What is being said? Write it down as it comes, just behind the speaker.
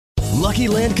Lucky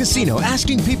Land Casino,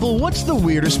 asking people, what's the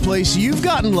weirdest place you've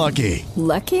gotten lucky?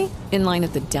 Lucky? In line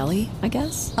at the deli, I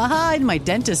guess? Aha, in my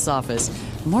dentist's office.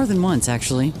 More than once,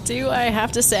 actually. Do I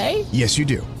have to say? Yes, you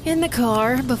do. In the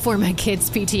car before my kids'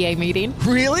 PTA meeting.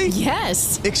 Really?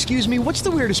 Yes. Excuse me, what's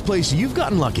the weirdest place you've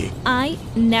gotten lucky? I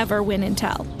never win and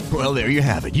tell. Well, there you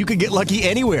have it. You can get lucky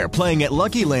anywhere, playing at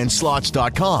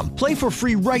LuckyLandSlots.com. Play for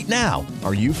free right now.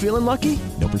 Are you feeling lucky?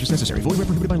 No purchase necessary. Void where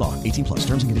prohibited by law. 18 plus.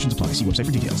 Terms and conditions apply. See website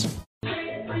for details.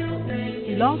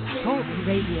 Blog Talk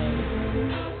Radio.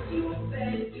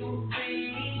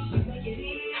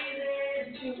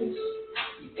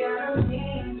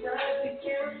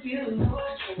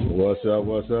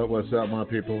 What's up, my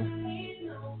people?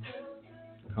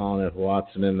 Calling it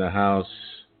Watson in the house.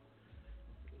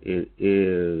 It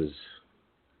is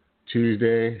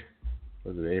Tuesday,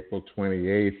 April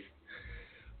 28th,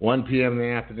 1 p.m. in the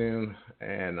afternoon,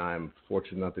 and I'm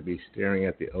fortunate enough to be staring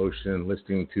at the ocean,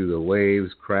 listening to the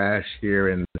waves crash here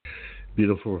in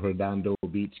beautiful Redondo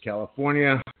Beach,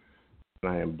 California.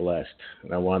 And I am blessed.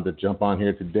 And I wanted to jump on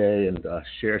here today and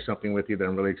share something with you that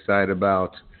I'm really excited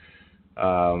about.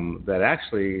 That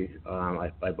actually,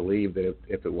 I believe that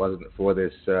if it wasn't for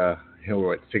this,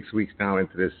 we're 6 weeks now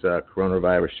into this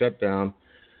coronavirus shutdown.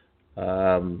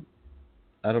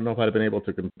 I don't know if I'd have been able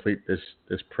to complete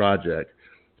this project.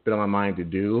 It's been on my mind to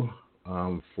do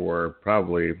for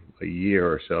probably a year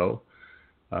or so,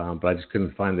 but I just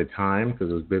couldn't find the time because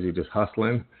I was busy just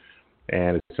hustling.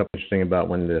 And it's something interesting about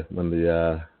when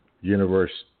the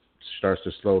universe starts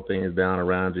to slow things down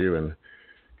around you and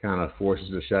kind of forces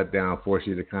you to shut down, force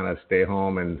you to kind of stay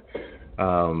home and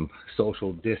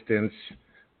social distance.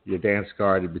 Your dance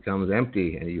card becomes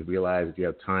empty, and you realize that you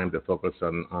have time to focus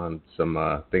on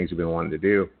some things you've been wanting to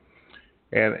do.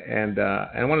 And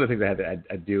one of the things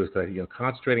I do is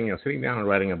concentrating, sitting down and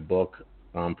writing a book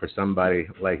for somebody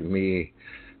like me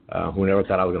who never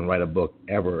thought I was going to write a book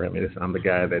ever. I mean, I'm the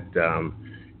guy that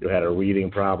had a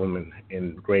reading problem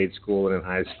in grade school and in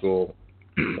high school.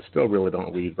 Still really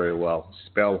don't read very well.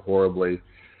 Spell horribly.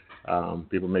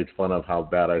 People made fun of how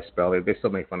bad I spell. They still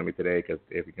make fun of me today because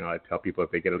I tell people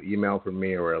if they get an email from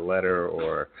me or a letter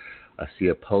or I see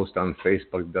a post on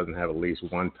Facebook that doesn't have at least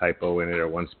one typo in it or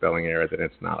one spelling error, then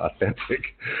it's not authentic.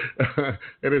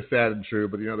 It is sad and true,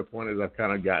 but the point is I've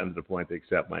kind of gotten to the point to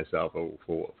accept myself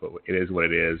for it is what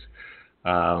it is.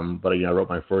 But I wrote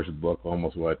my first book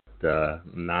almost 9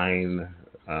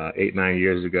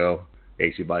 years ago,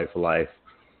 HC Body for Life.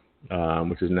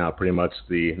 Which is now pretty much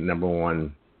the number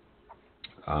one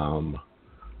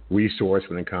resource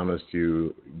when it comes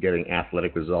to getting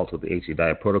athletic results with the HC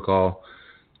Diet Protocol.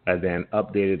 I then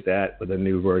updated that with a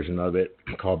new version of it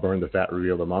called Burn the Fat,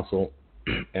 Reveal the Muscle.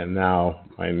 And now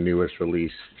my newest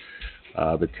release,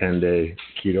 the 10-day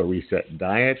Keto Reset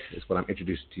Diet, is what I'm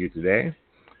introducing to you today.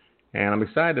 And I'm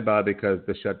excited about it because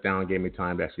the shutdown gave me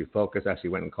time to actually focus. I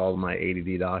actually went and called my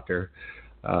ADD doctor.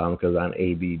 Because I'm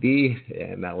ADD,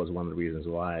 and that was one of the reasons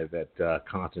why that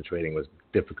concentrating was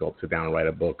difficult. Sit down and write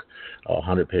a book,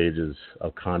 100 pages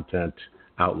of content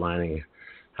outlining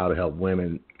how to help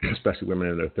women, especially women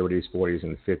in their 30s, 40s,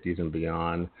 and 50s and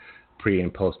beyond, pre-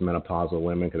 and post-menopausal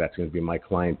women, because that seems to be my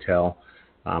clientele,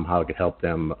 how I could help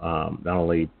them not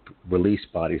only release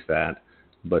body fat,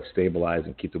 but stabilize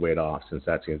and keep the weight off, since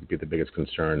that seems to be the biggest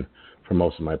concern for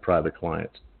most of my private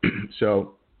clients.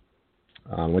 So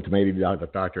went to my ADD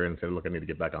doctor and said, look, I need to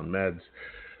get back on meds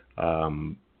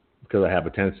because I have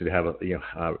a tendency to have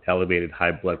elevated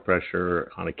high blood pressure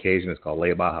on occasion. It's called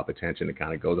labile hypertension. It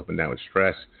kind of goes up and down with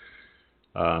stress.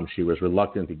 She was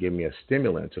reluctant to give me a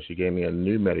stimulant, so she gave me a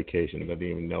new medication. I didn't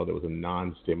even know there was a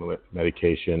non-stimulant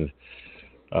medication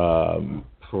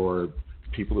for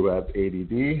people who have ADD.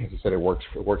 She said it works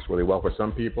really well for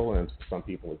some people, and for some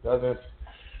people it doesn't.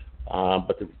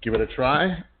 But to give it a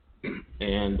try,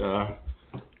 and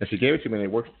she gave it to me, and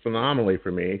it worked phenomenally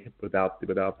for me without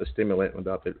the stimulant,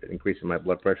 without the increase in my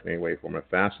blood pressure in any way, form, or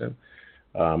fashion.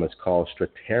 It's called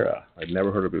Strattera. I'd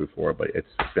never heard of it before, but it's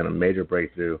been a major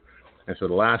breakthrough. And so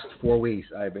the last 4 weeks,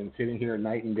 I've been sitting here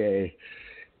night and day,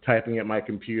 typing at my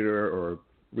computer or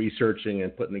researching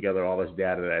and putting together all this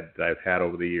data that I've had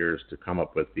over the years to come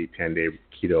up with the 10-day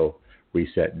Keto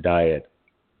Reset Diet.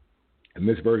 And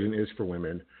this version is for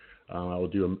women. I will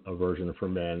do a version for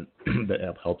men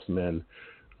that helps men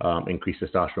increase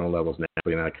testosterone levels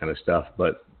naturally and that kind of stuff.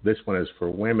 But this one is for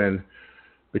women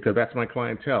because that's my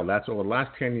clientele. That's over the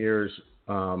last 10 years,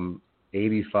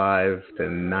 85 to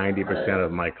 90%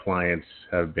 of my clients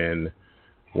have been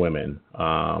women.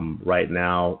 Right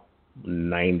now,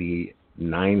 99%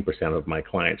 of my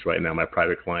clients right now, my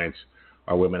private clients,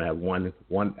 are women. I have one,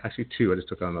 actually two. I just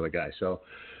took on another guy. So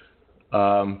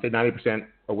Say 90%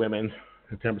 are women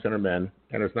and 10% are men.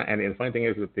 And it's not. And the funny thing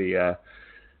is that the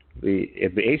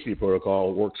HCG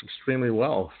protocol works extremely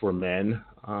well for men,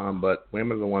 but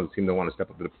women are the ones that seem to want to step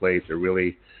up to the plate to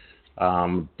really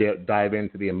dive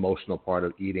into the emotional part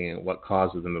of eating and what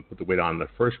causes them to put the weight on in the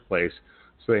first place,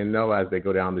 so they know as they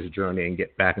go down this journey and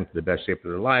get back into the best shape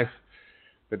of their life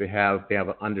that they have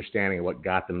an understanding of what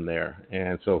got them there.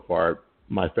 And so far,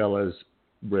 my fellas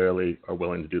rarely are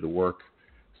willing to do the work,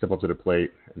 step up to the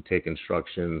plate and take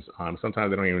instructions. Sometimes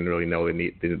they don't even really know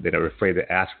they're afraid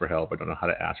to ask for help. I don't know how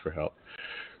to ask for help.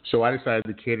 So I decided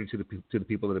to cater to the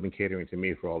people that have been catering to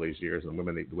me for all these years, and the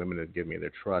women that give me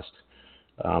their trust,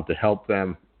 to help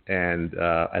them. And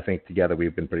I think together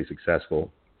we've been pretty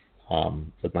successful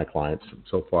with my clients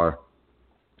so far.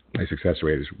 My success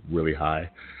rate is really high,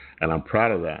 and I'm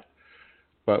proud of that.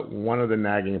 But one of the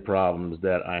nagging problems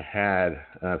that I've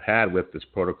had with this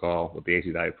protocol, with the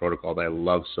HCG diet protocol that I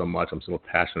love so much, I'm so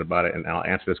passionate about it, and I'll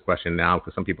answer this question now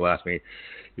because some people ask me,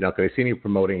 because they see me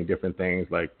promoting different things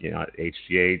like,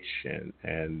 HGH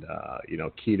and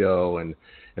keto, and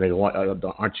they go,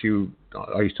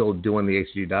 are you still doing the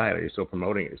HCG diet? Are you still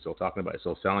promoting it? Are you still talking about it?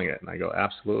 Still selling it? And I go,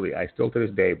 absolutely. I still to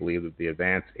this day believe that the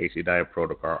advanced HCG diet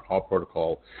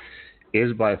protocol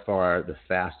is by far the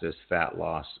fastest fat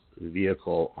loss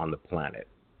vehicle on the planet,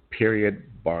 period,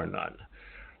 bar none.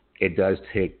 It does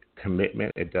take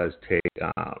commitment. It does take.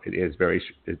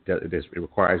 It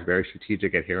requires very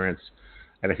strategic adherence,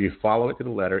 and if you follow it to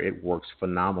the letter, it works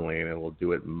phenomenally, and it will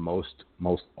do it most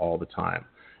all the time,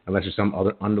 unless there's some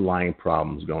other underlying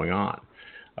problems going on,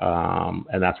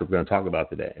 and that's what we're going to talk about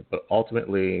today. But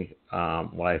ultimately,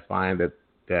 what I find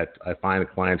that I find the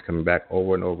clients coming back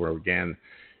over and over again.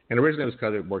 And originally it was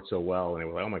because it worked so well, and they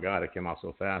were like, oh, my God, it came off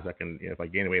so fast. I can, if I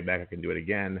gain the weight back, I can do it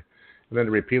again. And then they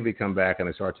repeatedly come back and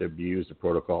they start to abuse the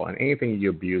protocol. And anything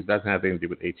you abuse doesn't have anything to do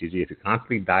with HCG. If you're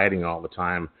constantly dieting all the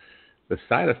time, the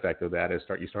side effect of that is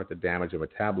you start to damage your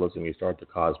metabolism. You start to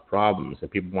cause problems. And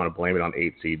people want to blame it on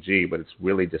HCG, but it's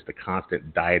really just a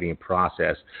constant dieting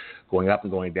process, going up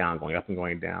and going down,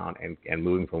 and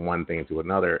moving from one thing to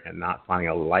another, and not finding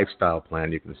a lifestyle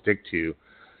plan you can stick to.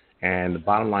 And the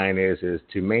bottom line is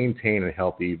to maintain a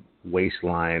healthy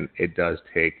waistline, it does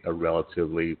take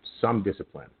some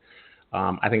discipline.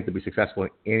 I think to be successful in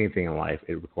anything in life,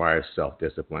 it requires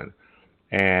self-discipline.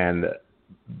 And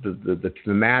the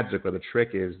magic or the trick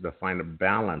is to find a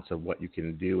balance of what you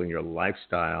can do in your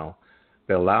lifestyle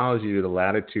that allows you the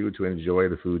latitude to enjoy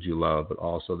the foods you love, but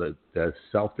also the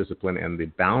self-discipline and the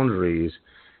boundaries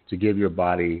to give your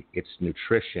body its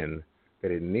nutrition that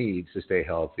it needs to stay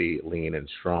healthy, lean, and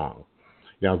strong.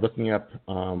 Now, I was looking up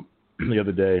the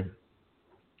other day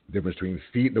the difference between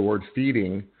the word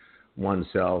feeding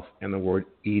oneself and the word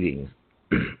eating.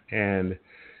 And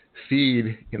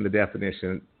feed, in the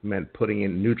definition, meant putting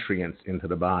in nutrients into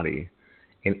the body.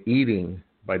 And eating,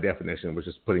 by definition, was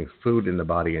just putting food in the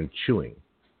body and chewing.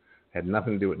 It had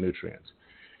nothing to do with nutrients.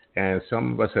 And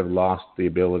some of us have lost the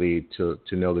ability to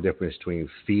know the difference between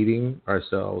feeding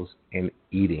ourselves and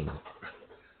eating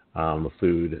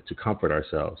food to comfort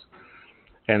ourselves.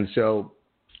 And so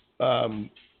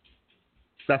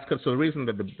that's good. So the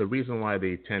reason why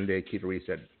the 10-day Keto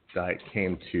Reset diet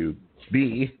came to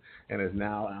be and is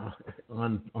now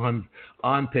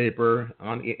on paper,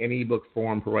 in ebook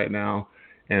form for right now,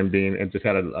 and just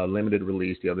had a limited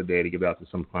release the other day to give out to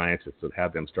some clients to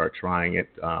have them start trying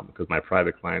it, because my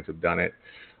private clients have done it.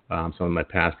 Some of my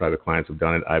past private clients have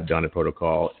done it. I've done a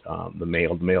protocol. The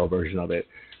male version of it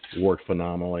worked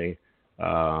phenomenally. But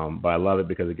I love it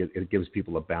because it gives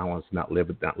people a balance, not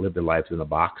live their lives in a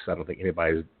box. I don't think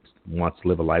anybody wants to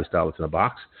live a lifestyle that's in a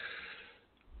box.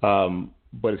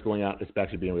 But it's going out. It's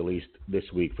actually being released this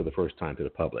week for the first time to the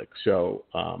public. So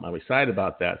I'm excited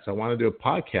about that. So I want to do a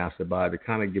podcast about it to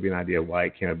kind of give you an idea of why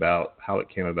it came about, how it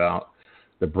came about,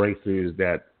 the breakthroughs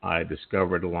that I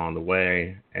discovered along the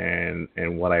way, and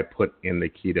what I put in the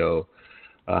keto,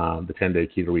 the 10-day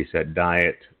Keto Reset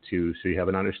diet, so you have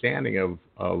an understanding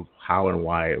of how and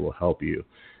why it will help you,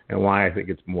 and why I think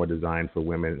it's more designed for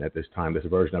women at this time. This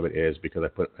version of it is because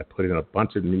I put in a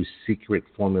bunch of new secret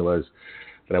formulas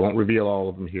that I won't reveal all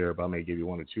of them here, but I may give you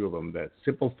one or two of them. That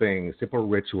simple things, simple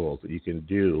rituals that you can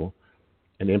do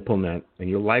and implement in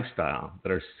your lifestyle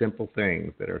that are simple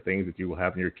things, that are things that you will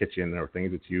have in your kitchen, or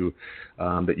things that you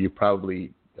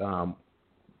probably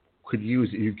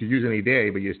you could use any day,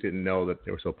 but you just didn't know that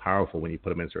they were so powerful when you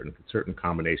put them in certain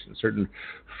combinations, certain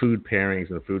food pairings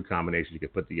and food combinations you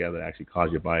could put together that actually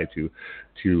cause your body to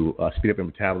speed up your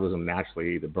metabolism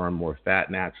naturally, to burn more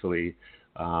fat naturally,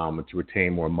 to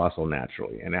retain more muscle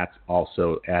naturally. And that's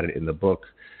also added in the book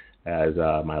as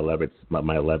my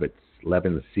 11th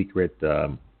 11 secret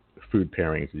food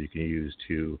pairings that you can use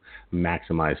to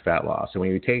maximize fat loss. So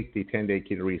when you take the 10-day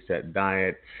keto reset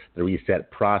diet, the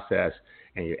reset process,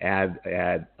 and you add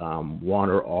one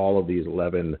or all of these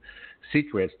 11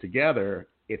 secrets together,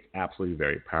 it's absolutely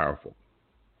very powerful.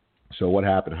 So what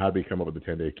happened? How did we come up with the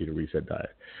 10-day keto reset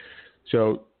diet?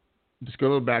 So just go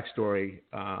to a little backstory.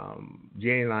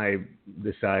 Jane and I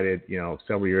decided,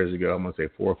 several years ago, I'm going to say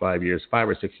 5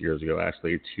 or 6 years ago,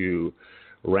 actually, to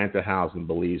rent a house in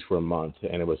Belize for a month.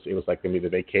 And it was like going to be the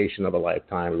vacation of a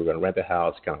lifetime. We were going to rent a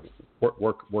house, kind of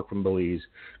work from Belize,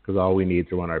 because all we need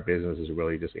to run our business is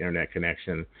really just internet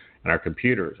connection and our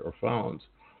computers or phones.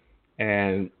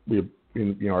 And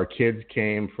our kids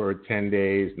came for 10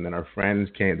 days, and then our friends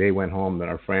came. They went home. Then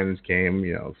our friends came.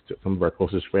 Some of our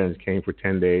closest friends came for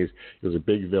 10 days. It was a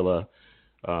big villa,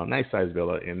 nice sized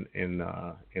villa in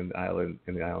the island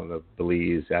of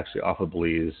Belize, actually off of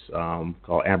Belize,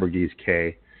 called Ambergris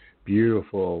Cay.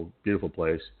 Beautiful, beautiful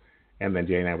place. And then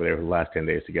Jay and I were there for the last 10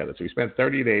 days together. So we spent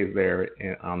 30 days there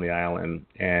on the island,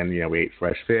 and we ate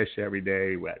fresh fish every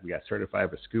day. We got certified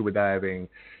for scuba diving.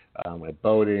 Went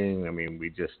boating. I mean, we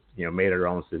just made our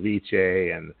own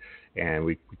ceviche, and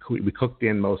we cooked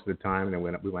in most of the time, and then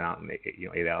we went out and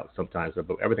ate out sometimes. But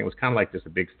everything was kind of like just a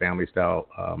big family style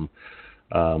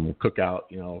cookout,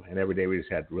 and every day we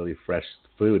just had really fresh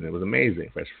food, and it was amazing.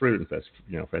 Fresh fruit and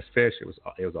fresh fish. It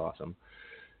was awesome,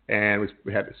 and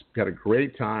we had a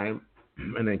great time,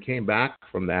 and then came back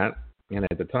from that. And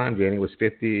at the time, Janie was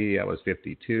 50, I was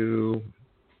 52.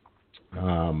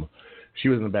 She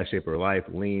was in the best shape of her life,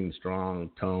 lean, strong,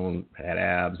 toned, had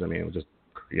abs. I mean, it was just,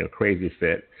 crazy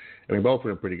fit. And we both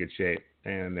were in pretty good shape.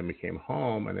 And then we came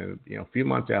home, and then, a few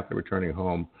months after returning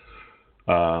home,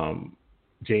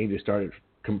 Jane just started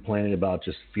complaining about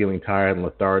just feeling tired and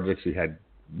lethargic. She had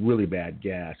really bad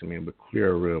gas. I mean, would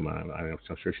clear a room. I'm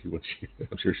sure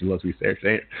she loves me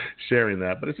sharing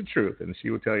that, but it's the truth, and she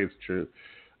would tell you it's the truth.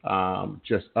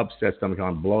 Just upset stomach,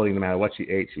 bloating. No matter what she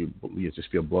ate, you just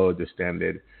feel bloated,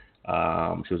 distended.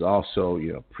 She was also,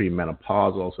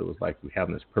 premenopausal, so it was like we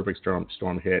having this perfect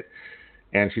storm hit,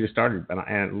 and she just started.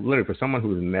 And literally, for someone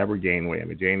who's never gained weight, I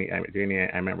mean, Janie, I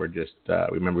remember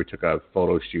we took a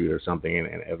photo shoot or something,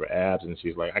 and her abs, and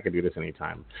she's like, I could do this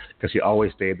anytime, because she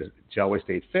always stayed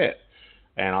fit.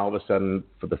 And all of a sudden,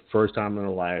 for the first time in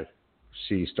her life,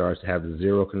 she starts to have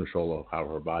zero control of how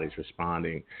her body's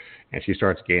responding, and she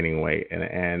starts gaining weight,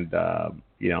 and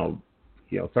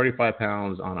 35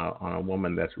 pounds on a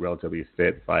woman that's relatively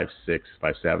fit, 5'6",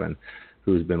 5'7",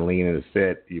 who's been lean and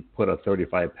fit, you put a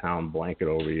 35-pound blanket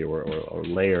over you or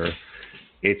layer,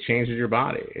 it changes your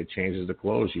body. It changes the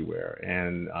clothes you wear.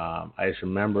 And I just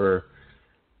remember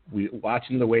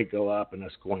watching the weight go up and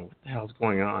us going, what the hell's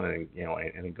going on?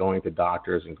 And going to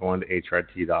doctors and going to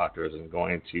HRT doctors and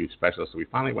going to specialists. So we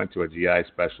finally went to a GI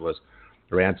specialist,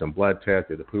 ran some blood tests,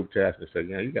 did the poop test, and said,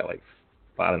 you got like,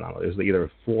 I don't know, there's either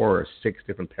 4 or 6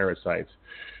 different parasites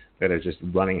that are just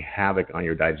running havoc on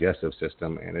your digestive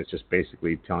system, and it's just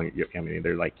basically telling you,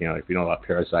 they're like, if you know about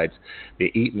parasites,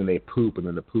 they eat and then they poop, and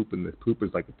then the poop is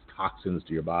like toxins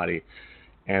to your body,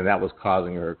 and that was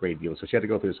causing her a great deal. So she had to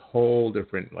go through this whole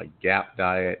different like GAP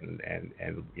diet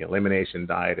and elimination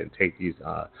diet and take these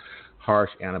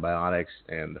harsh antibiotics.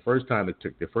 And the first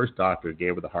doctor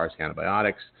gave her the harsh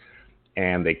antibiotics,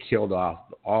 and they killed off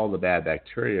all the bad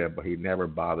bacteria, but he never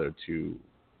bothered to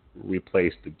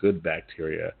replace the good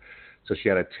bacteria. So she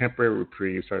had a temporary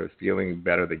reprieve, started feeling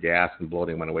better. The gas and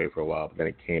bloating went away for a while, but then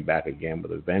it came back again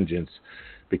with a vengeance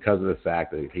because of the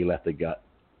fact that he left the gut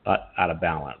out of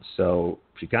balance. So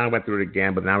she kind of went through it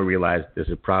again, but now we realized this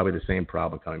is probably the same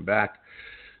problem coming back.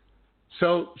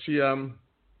 So she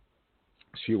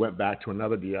went back to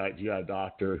another GI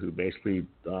doctor who basically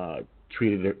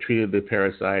treated the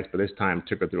parasites, but this time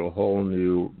took her through a whole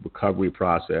new recovery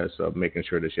process of making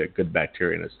sure that she had good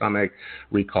bacteria in the stomach,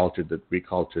 recultured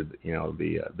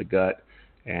the gut,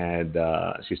 and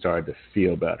she started to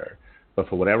feel better. But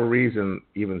for whatever reason,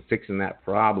 even fixing that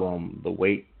problem, the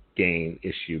weight gain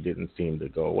issue didn't seem to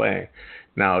go away.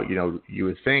 Now, you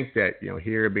would think that,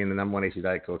 here being the number one HC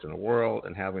diet coach in the world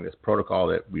and having this protocol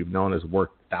that we've known has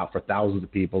worked out for thousands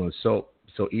of people and so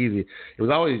easy, it was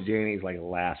always Janie's like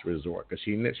last resort, because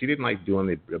she didn't like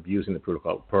abusing the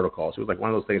protocol. So it was like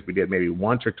one of those things we did maybe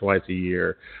once or twice a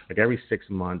year, like every 6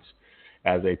 months,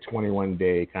 as a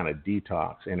 21-day kind of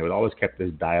detox, and it was always kept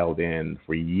this dialed in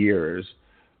for years.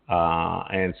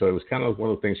 And so it was kind of one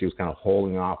of the things she was kind of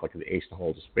holding off, like the ace in the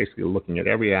hole, just basically looking at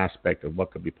every aspect of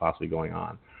what could be possibly going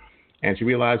on. And she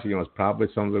realized, it's probably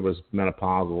some of it was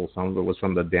menopausal, some of it was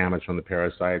from the damage from the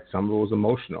parasites, some of it was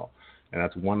emotional. And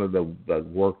that's one of the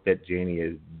work that Janie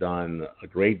has done a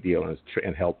great deal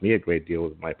and helped me a great deal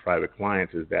with my private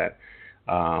clients is that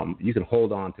you can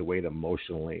hold on to weight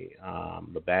emotionally.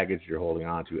 The baggage you're holding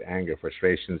on to, anger,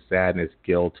 frustration, sadness,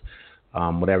 guilt,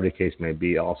 whatever the case may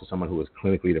be. Also, someone who was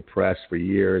clinically depressed for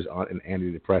years on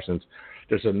antidepressants.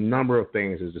 There's a number of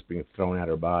things that's just being thrown at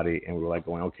her body, and we were like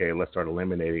going, okay, let's start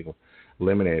eliminating them.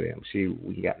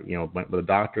 We got, went with a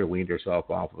doctor, weaned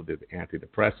herself off of the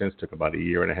antidepressants. Took about a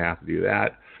year and a half to do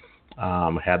that.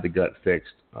 Had the gut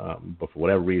fixed, but for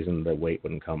whatever reason, the weight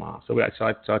wouldn't come off. So I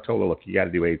told her, look, you got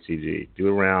to do HCG. Do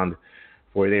a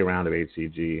 40-day round of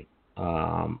HCG.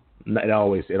 It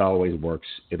always works.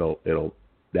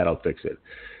 That'll fix it.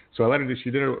 So I let her do. She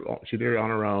did it on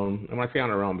her own. And when I say on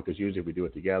her own, because usually if we do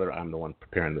it together, I'm the one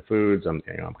preparing the foods. I'm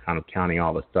kind of counting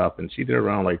all the stuff, and she did it her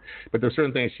own. But there's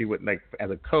certain things she wouldn't like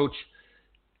as a coach.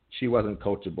 She wasn't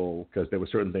coachable because there were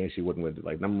certain things she wouldn't do.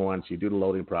 Like number one, she'd do the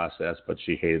loading process, but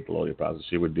she hated the loading process.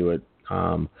 She would do it.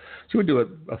 She would do it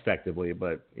effectively,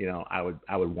 but I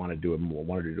would want to do it more.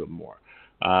 Wanted to do it more.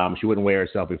 She wouldn't weigh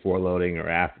herself before loading or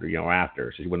after,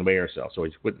 after. So she wouldn't weigh herself. So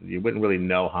you wouldn't really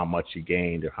know how much she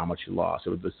gained or how much she lost.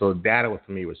 So the data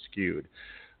for me was skewed.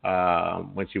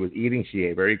 When she was eating, she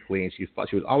ate very clean. She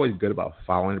was always good about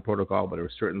following the protocol, but there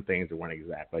were certain things that weren't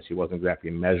exact. Like she wasn't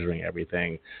exactly measuring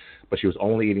everything, but she was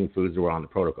only eating foods that were on the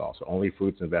protocol. So only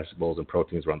fruits and vegetables and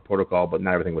proteins were on the protocol, but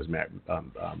not everything was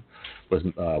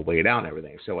weighed out and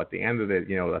everything. So at the end of it,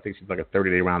 I think she was like a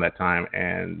 30-day round that time,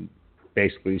 and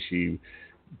basically she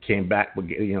came back with,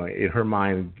 in her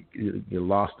mind, you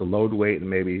lost the load weight and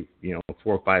maybe 4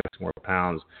 or 5 more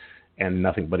pounds, and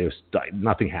nothing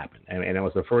happened. And that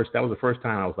was the first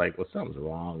time I was like, well, something's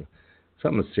wrong.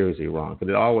 Something's seriously wrong. But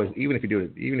it always, even if you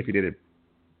did it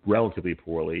relatively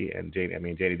poorly, and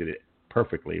Janie did it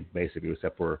perfectly, basically,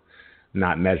 except for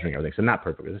not measuring everything. So not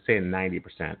perfectly. Let's say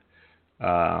 90%.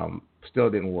 Still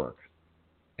didn't work.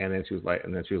 And then she was like,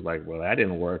 well, that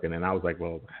didn't work. And then I was like,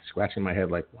 well, scratching my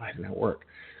head, like, why didn't that work?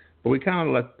 But we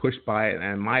kind of push by it.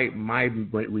 And my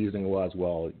reasoning was,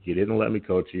 well, you didn't let me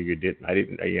coach you.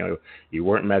 You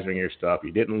weren't measuring your stuff.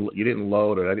 You didn't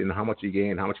load, or I didn't know how much you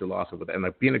gained, how much you lost. And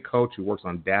like being a coach who works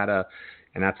on data,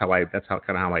 and that's how I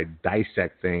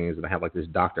dissect things. And I have like this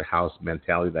Dr. House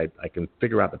mentality that I can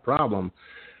figure out the problem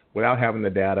without having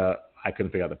the data. I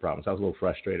couldn't figure out the problem. So I was a little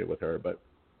frustrated with her, but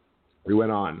we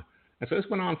went on. And so this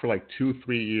went on for like 2-3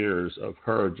 years of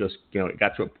her just, it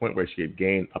got to a point where she had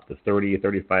gained up to 30,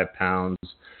 35 pounds,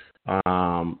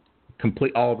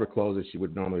 complete all of her clothes that she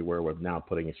would normally wear with now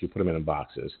she put them in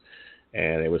boxes.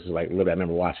 And it was like, I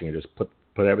remember watching her just put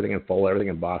everything fold everything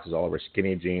in boxes, all of her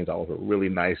skinny jeans, all of her really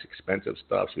nice, expensive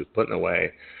stuff she was putting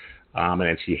away. And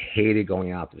then she hated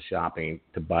going out to shopping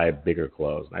to buy bigger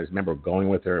clothes. And I just remember going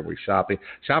with her. We shopping.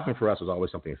 Shopping for us was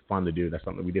always something fun to do. That's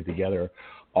something we did together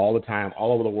all the time,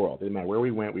 all over the world. Didn't matter where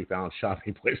we went, we found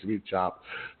shopping places we'd shop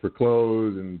for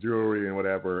clothes and jewelry and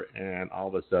whatever. And all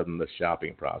of a sudden, the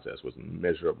shopping process was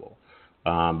miserable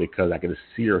because I could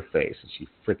see her face, and she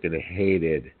freaking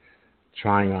hated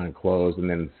trying on clothes and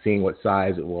then seeing what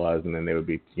size it was, and then they would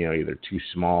be either too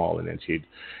small, and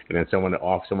then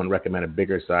someone recommended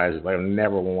bigger sizes. Like I've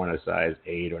never worn a size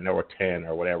 8 or never 10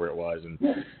 or whatever it was,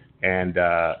 and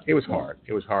it was hard.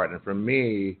 It was hard, and for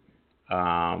me,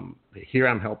 here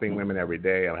I'm helping women every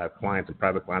day. I have clients and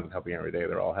private clients I'm helping every day.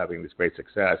 They're all having this great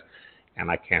success,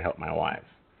 and I can't help my wife,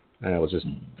 and I was just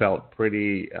felt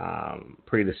pretty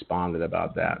despondent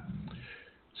about that.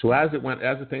 So as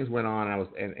the things went on,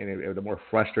 the more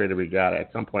frustrated we got.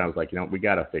 At some point, I was like, we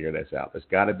got to figure this out. There's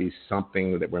got to be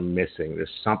something that we're missing. There's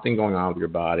something going on with your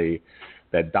body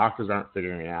that doctors aren't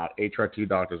figuring out. HRT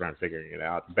doctors aren't figuring it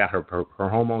out. Her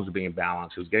hormones are being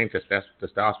balanced. She was getting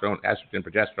testosterone, estrogen,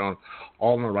 progesterone,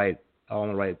 all in the right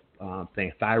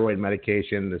thing. Thyroid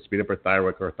medication to speed up her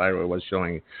thyroid. Her thyroid was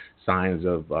showing signs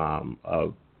of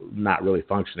not really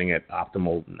functioning at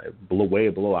optimal, way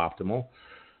below optimal.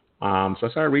 So I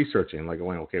started researching, like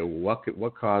going, okay,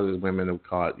 what causes women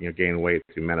to gain weight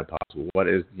through menopause? What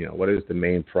is the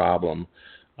main problem?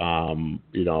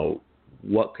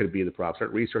 What could be the problem?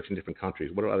 Start researching different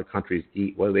countries. What do other countries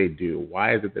eat? What do they do?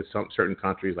 Why is it that some certain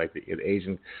countries, like the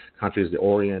Asian countries, the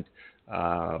Orient,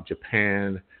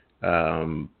 Japan,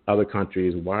 other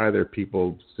countries, why are their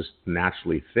people just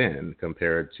naturally thin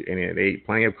compared to they eat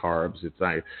plenty of carbs? It's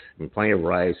like plenty of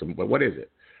rice. But what is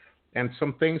it? And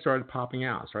some things started popping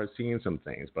out. Started seeing some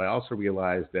things, but I also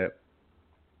realized that,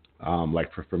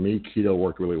 for me, keto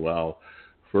worked really well.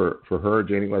 For her,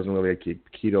 Janie wasn't really a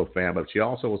keto fan, but she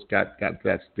also got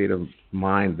that state of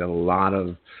mind that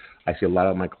I see a lot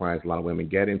of my clients, a lot of women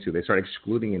get into. They start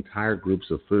excluding entire groups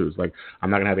of foods. Like, I'm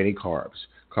not going to have any carbs.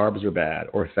 carbs are bad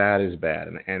or fat is bad.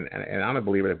 And I'm a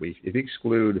believer that if you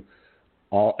exclude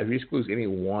any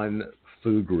one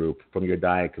food group from your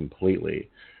diet completely,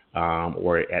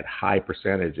 or at high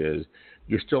percentages,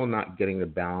 you're still not getting the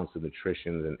balance of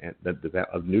nutrition and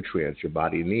of nutrients your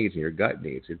body needs and your gut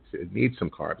needs. It needs some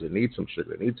carbs, it needs some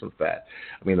sugar, it needs some fat.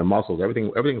 I mean, the muscles,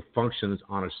 everything functions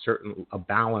on a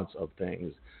balance of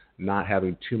things, not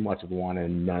having too much of one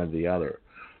and none of the other.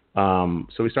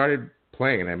 So we started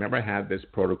playing, and I remember I had this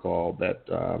protocol that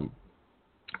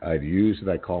I'd used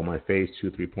that I call my Phase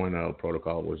 2 3.0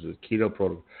 protocol, which is a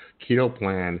keto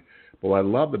plan. But what I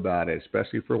loved about it,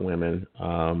 especially for women,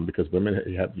 because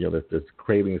women have this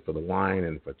craving for the wine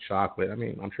and for chocolate. I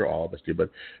mean, I'm sure all of us do, but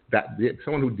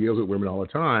someone who deals with women all the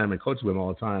time and coaches women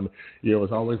all the time,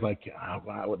 is always like,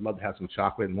 I would love to have some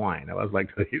chocolate and wine. I was like,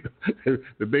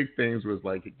 the big things was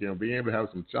like, being able to have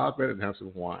some chocolate and have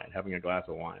some wine, having a glass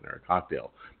of wine or a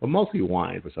cocktail, but mostly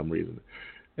wine for some reason.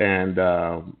 And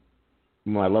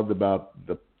what I loved about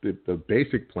the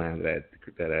basic plan that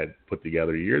I had put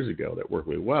together years ago that worked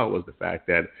really well was the fact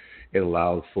that it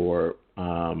allowed for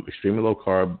extremely low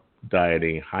carb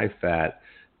dieting, high fat,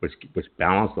 which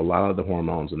balanced a lot of the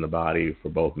hormones in the body for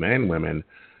both men and women,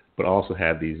 but also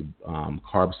had these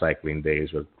carb cycling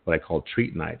days, with what I call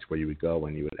treat nights, where you would go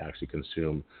and you would actually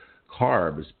consume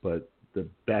carbs. But the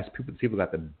people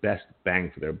got the best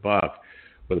bang for their buck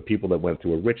were the people that went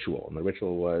through a ritual, and the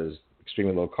ritual was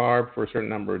extremely low carb for a certain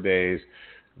number of days.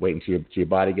 Wait until your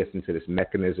body gets into this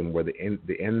mechanism where the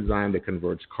enzyme that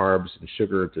converts carbs and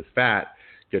sugar to fat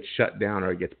gets shut down,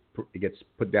 or it gets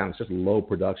put down. It's just low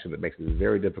production that makes it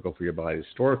very difficult for your body to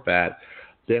store fat.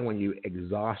 Then when you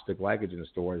exhaust the glycogen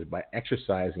stores by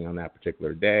exercising on that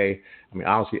particular day, I mean,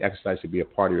 obviously exercise should be a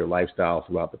part of your lifestyle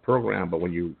throughout the program, but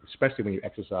especially when you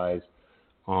exercise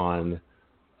on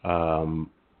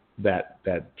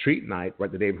that treat night,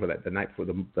 right, the day before that, the night before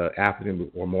the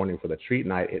afternoon or morning for the treat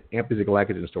night, it empties the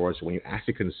glycogen stores. So when you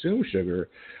actually consume sugar,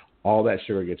 all that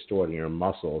sugar gets stored in your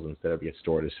muscles instead of gets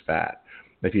stored as fat.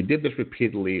 Now, if you did this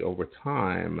repeatedly over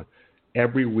time,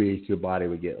 every week your body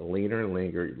would get leaner and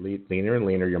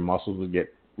leaner. Your muscles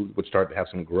would start to have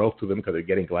some growth to them because they're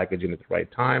getting glycogen at the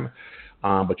right time.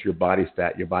 But your body's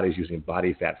using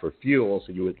body fat for fuel,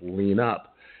 so you would lean up.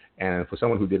 And for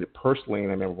someone who did it personally, and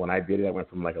I remember when I did it, I went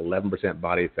from like 11%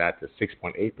 body fat to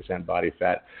 6.8% body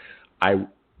fat.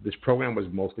 This program was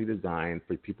mostly designed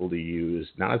for people to use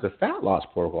not as a fat loss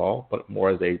protocol, but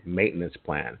more as a maintenance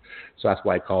plan. So that's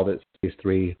why I called it Phase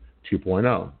 3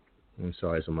 2.0. I'm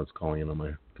sorry, someone's calling in on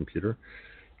my computer.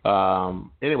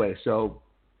 Anyway, so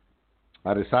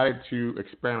I decided to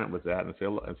experiment with that and say,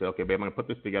 okay, babe, I'm going to put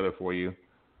this together for you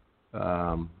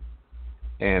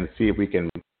and see if we can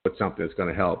put something that's going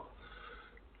to help.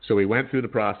 So we went through the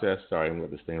process. Sorry, I'm going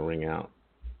to let this thing ring out.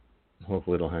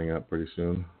 Hopefully it'll hang up pretty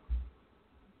soon.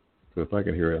 So if I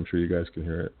can hear it, I'm sure you guys can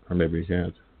hear it. Or maybe you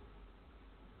can't.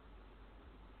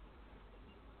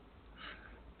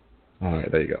 All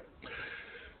right, there you go.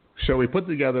 So we put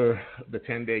together the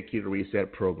 10-day Keto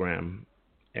Reset program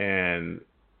and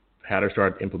had her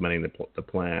start implementing the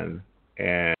plan.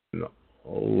 And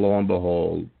lo and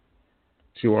behold,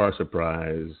 to our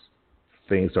surprise,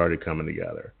 things started coming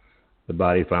together. The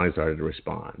body finally started to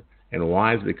respond. And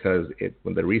why is because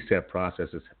when the reset process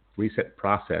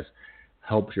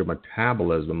helps your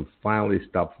metabolism finally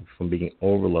stop from being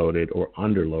overloaded or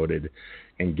underloaded,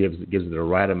 and gives it the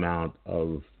right amount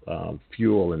of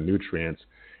fuel and nutrients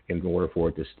in order for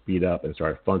it to speed up and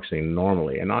start functioning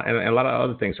normally. And a lot of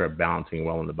other things start balancing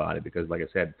well in the body, because, like I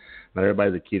said, not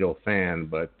everybody's a keto fan,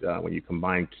 but when you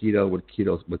combine keto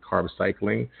with carb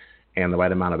cycling and the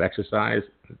right amount of exercise,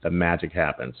 the magic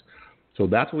happens. So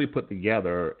that's what we put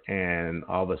together, and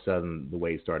all of a sudden the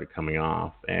weight started coming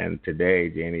off. And today,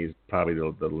 Janie's probably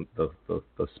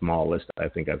the smallest I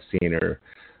think I've seen her,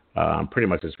 pretty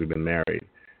much since we've been married.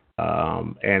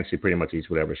 And she pretty much eats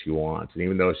whatever she wants. And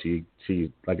even though she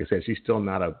like I said, she's still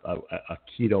not a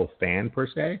keto fan per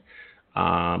se,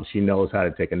 she knows how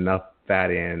to take enough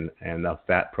fat in and enough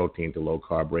fat protein to low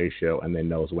carb ratio, and then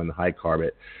knows when to high carb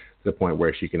it to the point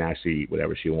where she can actually eat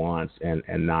whatever she wants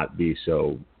and not be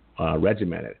so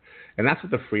regimented. And that's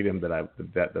what the freedom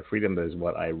that is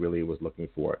what I really was looking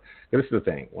for. This is the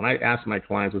thing. When I asked my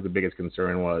clients what the biggest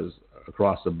concern was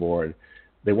across the board,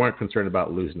 they weren't concerned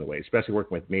about losing the weight, especially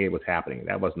working with me. It was happening.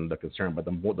 That wasn't the concern. But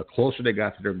the closer they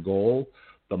got to their goal,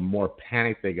 the more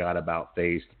panic they got about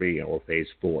Phase 3 or Phase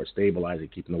 4, stabilizing,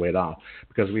 keeping the weight off.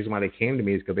 Because the reason why they came to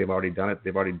me is because they've already done it.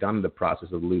 They've already done the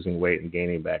process of losing weight and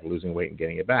gaining back, losing weight and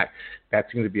gaining it back. That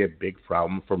seems to be a big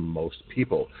problem for most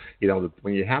people.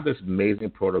 When you have this amazing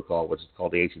protocol, which is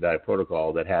called the HC Diet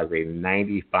Protocol, that has a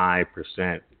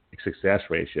 95% success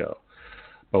ratio.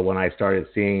 But when I started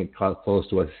seeing close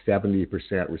to a 70%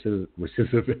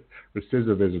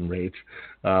 recidivism rate,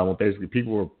 when basically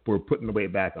people were putting the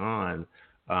weight back on,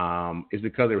 is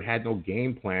because they had no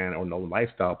game plan or no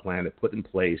lifestyle plan to put in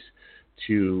place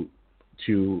to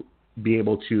be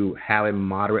able to have a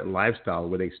moderate lifestyle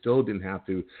where they still didn't have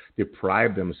to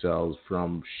deprive themselves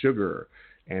from sugar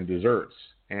and desserts.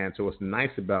 And so what's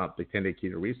nice about the 10-day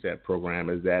Keto Reset program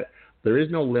is that there is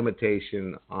no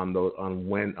limitation on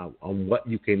what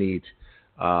you can eat.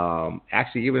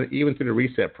 Actually, even through the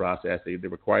reset process, they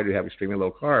require you to have extremely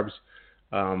low carbs,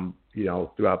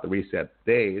 throughout the reset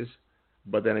days.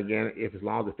 But then again, as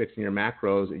long as it fits in your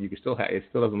macros, you can still it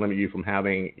still doesn't limit you from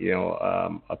having,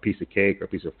 a piece of cake or a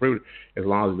piece of fruit, as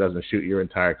long as it doesn't shoot your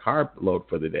entire carb load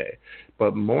for the day.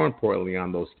 But more importantly,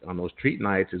 on those treat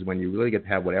nights is when you really get to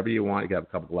have whatever you want. You can have a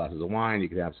couple glasses of wine, you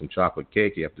can have some chocolate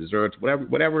cake, you have desserts,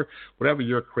 whatever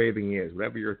your craving is,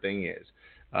 whatever your thing is,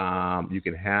 you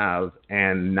can have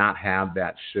and not have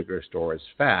that sugar store as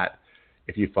fat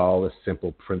if you follow the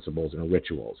simple principles and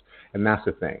rituals. And that's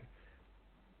the thing.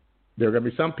 There are going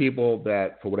to be some people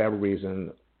that, for whatever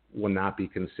reason, will not be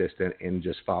consistent in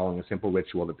just following a simple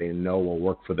ritual that they know will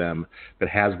work for them, that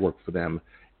has worked for them,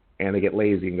 and they get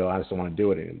lazy and go, I just don't want to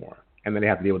do it anymore. And then they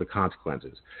have to deal with the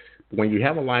consequences. But when you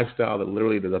have a lifestyle that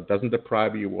literally doesn't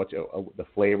deprive you of the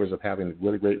flavors of having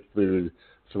really great food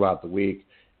throughout the week,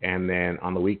 and then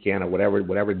on the weekend or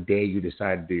whatever day you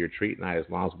decide to do your treat night, as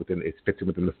long as it fits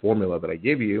within the formula that I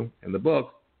give you in the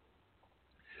book,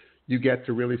 you get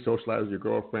to really socialize with your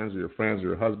girlfriends or your friends or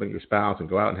your husband, your spouse, and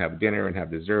go out and have dinner and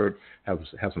have dessert, have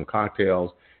some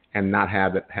cocktails, and not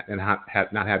have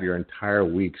your entire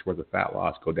week's worth of fat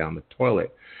loss go down the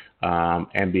toilet,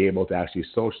 and be able to actually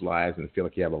socialize and feel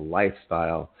like you have a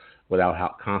lifestyle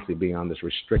without constantly being on this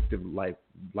restrictive life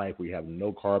where you have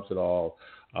no carbs at all,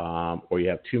 or you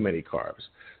have too many carbs.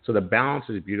 So the balance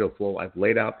is beautiful. I've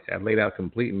laid out a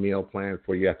complete meal plan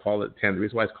for you. I call it 10. The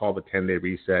reason why it's called the 10-day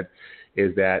reset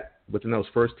is that within those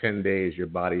first 10 days, your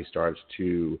body starts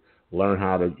to learn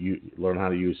how to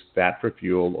use fat for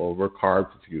fuel over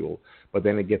carb for fuel, but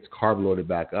then it gets carb loaded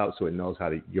back up, so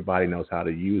your body knows how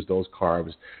to use those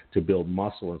carbs to build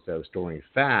muscle instead of storing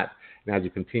fat. And as you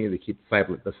continue to keep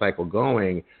the cycle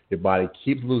going, your body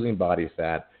keeps losing body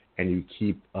fat, and you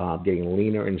keep getting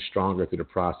leaner and stronger through the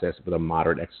process with a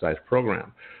moderate exercise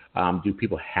program. Do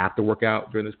people have to work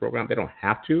out during this program? They don't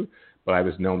have to, but I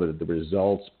just know that the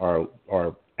results are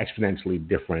exponentially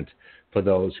different for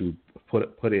those who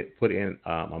put in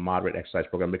a moderate exercise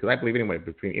program, because I believe anyone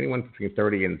between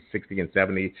 30 and 60 and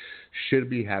 70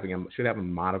 should have a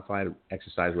modified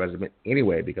exercise regimen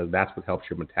anyway, because that's what helps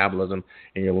your metabolism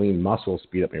and your lean muscles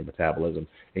speed up your metabolism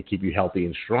and keep you healthy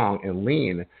and strong and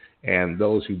lean. And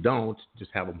those who don't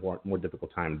just have a more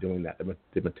difficult time doing that.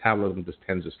 The metabolism just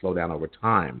tends to slow down over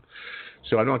time.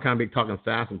 So I know I'm kind of talking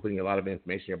fast and putting a lot of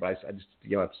information here, but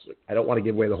I don't want to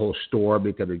give away the whole store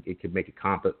because it could make it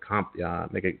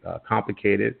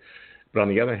complicated. But on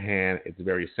the other hand, it's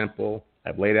very simple.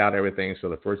 I've laid out everything.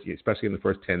 So especially in the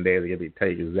first 10 days, I tell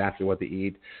you exactly what to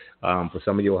eat. For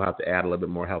some of you, will have to add a little bit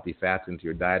more healthy fats into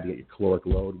your diet to get your caloric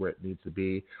load where it needs to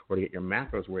be, or to get your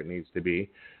macros where it needs to be.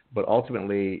 But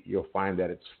ultimately, you'll find that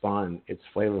it's fun, it's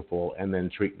flavorful, and then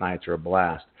treat nights are a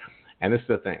blast. And this is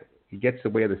the thing.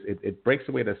 It breaks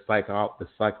away the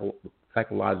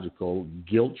psychological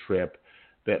guilt trip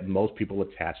that most people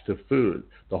attach to food.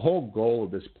 The whole goal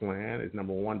of this plan is,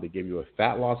 number one, to give you a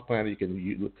fat loss plan that you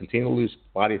can continue to lose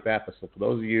body fat. So for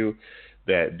those of you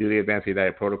that do the advanced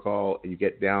diet protocol, you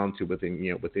get down to within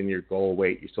your goal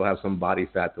weight, you still have some body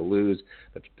fat to lose.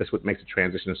 That's what makes the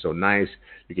transition so nice.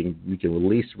 You can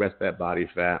release the rest of that body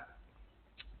fat,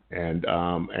 and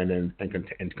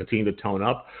continue to tone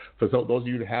up. For those of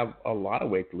you that have a lot of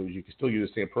weight to lose, you can still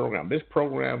use the same program. This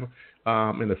program,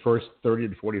 in the first 30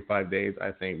 to 45 days,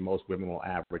 I think most women will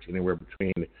average anywhere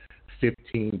between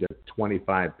 15 to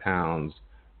 25 pounds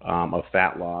of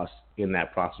fat loss in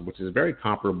that process, which is very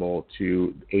comparable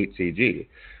to HCG.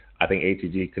 I think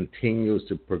HCG continues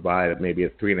to provide maybe a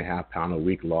 3.5 pound a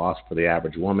week loss for the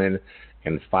average woman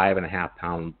and 5.5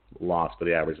 pound loss for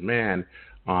the average man.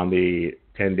 On the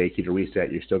 10-day Keto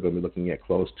Reset, you're still going to be looking at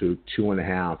close to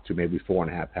 2.5 to maybe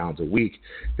 4.5 pounds a week,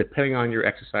 depending on your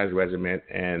exercise regimen.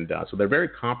 And so they're very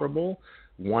comparable.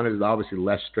 One is obviously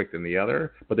less strict than the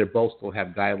other, but they both still have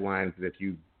guidelines that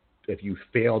if you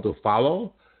fail to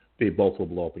follow, they both will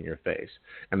blow up in your face.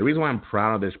 And the reason why I'm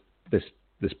proud of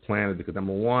this plan is because,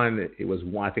 number one, it was,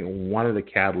 I think, one of the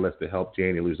catalysts to help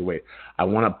Janie lose the weight. I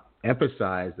want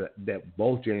emphasize that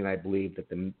both Jane and I believe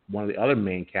that one of the other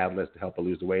main catalysts to help her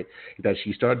lose the weight is that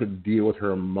she started to deal with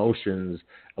her emotions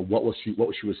of what she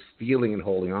was feeling and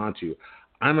holding on to.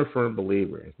 I'm a firm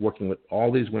believer, working with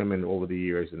all these women over the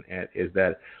years, and is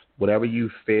that whatever you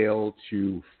fail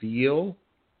to feel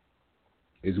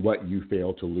is what you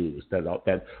fail to lose.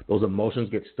 That those emotions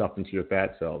get stuffed into your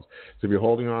fat cells. So if you're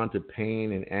holding on to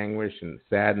pain and anguish and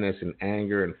sadness and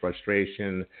anger and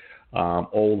frustration,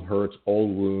 old hurts,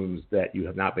 old wounds that you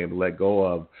have not been able to let go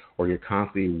of, or you're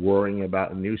constantly worrying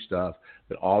about new stuff,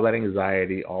 that all that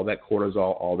anxiety, all that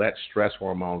cortisol, all that stress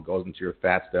hormone goes into your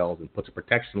fat cells and puts a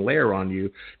protection layer on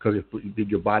you because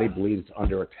your body believes it's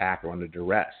under attack or under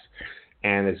duress.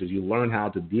 And as you learn how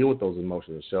to deal with those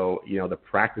emotions. So, the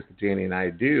practice that Janie and I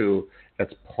do,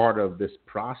 that's part of this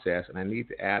process. And I need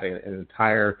to add an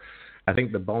entire, I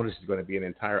think the bonus is going to be an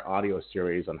entire audio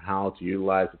series on how to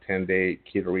utilize the 10-day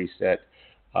Keto Reset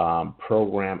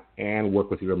program and work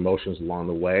with your emotions along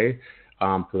the way.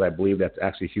 Because I believe that's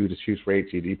actually huge. It's huge for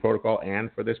HCD protocol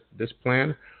and for this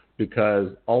plan. Because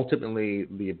ultimately,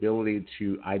 the ability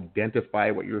to identify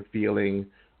what you're feeling,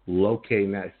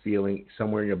 locating that feeling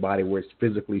somewhere in your body where it's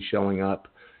physically showing up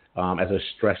as a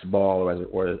stress ball or as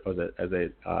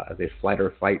a flight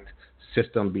or fight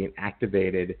system being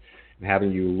activated, and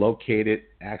having you locate it,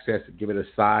 access it, give it a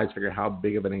size, figure out how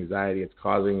big of an anxiety it's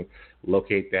causing,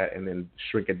 locate that, and then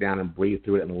shrink it down and breathe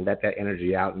through it and let that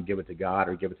energy out and give it to God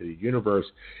or give it to the universe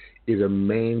is a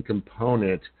main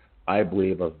component, I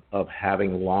believe, of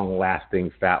having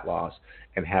long-lasting fat loss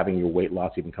and having your weight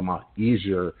loss even come out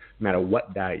easier no matter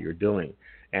what diet you're doing.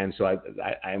 And so I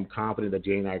am confident that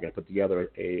Jane and I are going to put together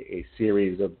a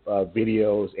series of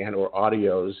videos and or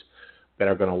audios that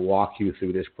are going to walk you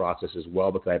through this process as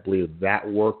well, because I believe that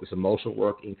work, this emotional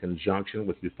work, in conjunction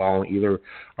with you following either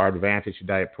our Advantage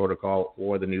Diet Protocol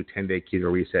or the new 10-day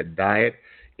Keto Reset diet,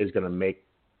 is going to make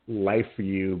life for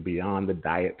you beyond the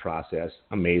diet process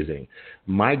amazing.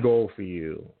 My goal for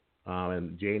you,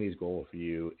 and Janie's goal for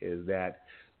you, is that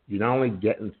you not only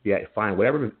get into find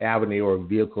whatever avenue or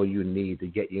vehicle you need to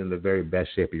get you in the very best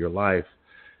shape of your life,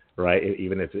 right?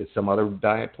 Even if it's some other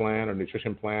diet plan or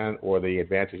nutrition plan or the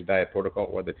Advantage Diet Protocol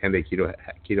or the 10-day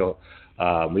Keto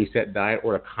Reset diet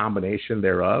or a combination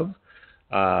thereof,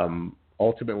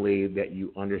 ultimately that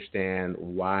you understand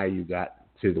why you got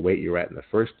to the weight you're at in the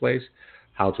first place,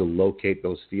 how to locate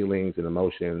those feelings and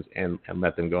emotions and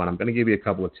let them go. And I'm going to give you a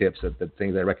couple of tips of the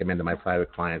things I recommend to my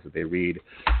private clients that they read.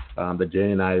 That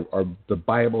Jane and I are the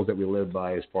Bibles that we live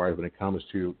by as far as when it comes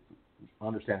to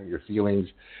understanding your feelings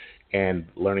and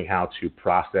learning how to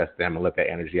process them and let that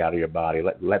energy out of your body.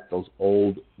 Let those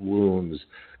old wounds,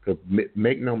 because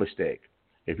make no mistake,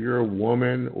 if you're a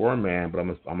woman or a man, but I'm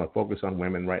going to focus on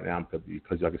women right now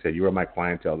because like I said, you are my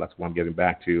clientele. That's what I'm giving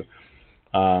back to.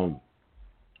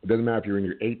 It doesn't matter if you're in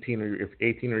your 18 or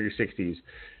your 60s.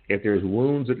 If there's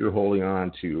wounds that you're holding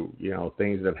on to,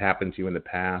 things that have happened to you in the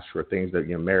past, or things that,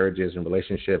 marriages and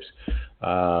relationships,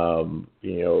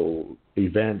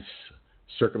 events,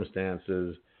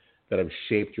 circumstances that have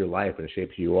shaped your life and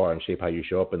shaped who you are and shaped how you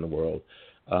show up in the world,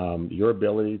 your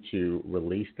ability to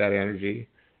release that energy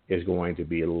is going to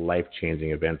be a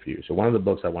life-changing event for you. So one of the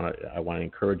books I want to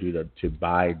encourage you to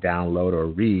buy, download, or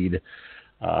read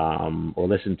or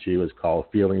listen to is called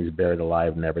Feelings Buried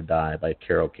Alive Never Die by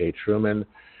Carol K. Truman.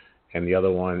 And the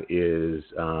other one is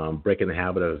Breaking the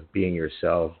Habit of Being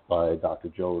Yourself by Dr.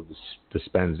 Joe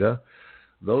Dispenza.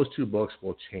 Those two books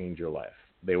will change your life.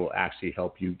 They will actually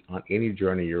help you on any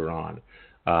journey you're on.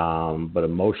 But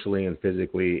emotionally and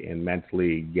physically and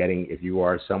mentally if you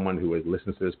are someone who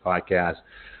listens to this podcast,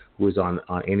 who is on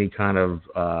any kind of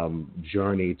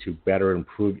journey to better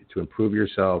improve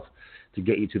yourself, to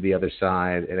get you to the other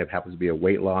side, and it happens to be a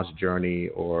weight loss journey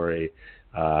or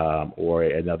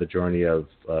another journey of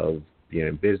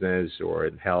in business or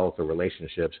in health or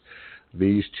relationships,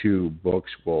 these two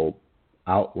books will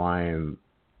outline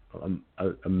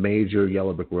a major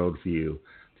yellow brick road for you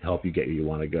to help you get where you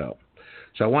want to go.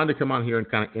 So I wanted to come on here and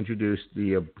kind of give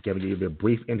you a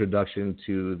brief introduction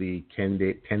to the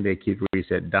 10-day Keto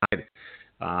Reset diet.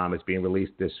 It's being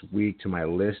released this week to my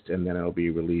list, and then it'll be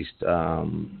released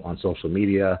on social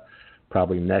media.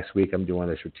 Probably next week I'm doing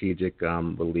a strategic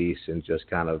release and just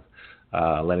kind of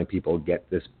letting people get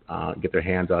their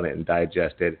hands on it and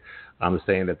digest it. I'm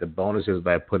saying that the bonuses that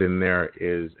I put in there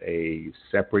is a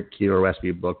separate keto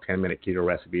recipe book, 10-minute keto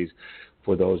recipes,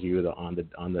 for those of you that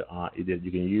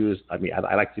you can use. I mean,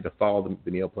 I like you to follow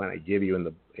the meal plan I give you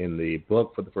in the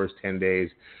book for the first 10 days.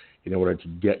 in order to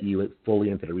get you fully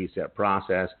into the reset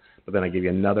process. But then I give you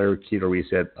another keto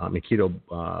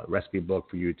recipe book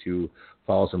for you to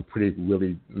follow some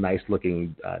really nice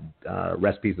looking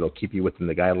recipes that'll keep you within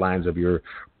the guidelines of your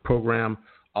program.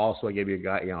 Also, I gave you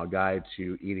a guide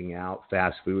to eating out,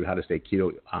 fast food, how to stay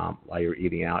keto while you're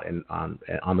eating out and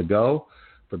on the go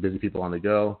for busy people on the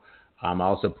go. I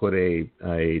also put a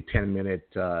 10-minute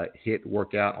HIIT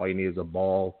workout. All you need is a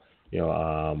ball,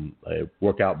 a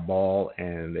workout ball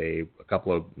and a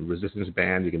couple of resistance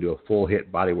bands. You can do a full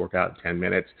HIIT body workout in 10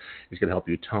 minutes. It's going to help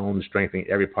you tone, strengthen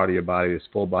every part of your body. This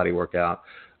full body workout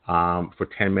for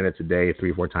 10 minutes a day,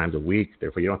 3-4 times a week.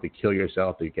 Therefore, you don't have to kill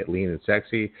yourself to get lean and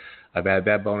sexy. I've added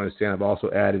that bonus in. I've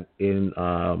also added in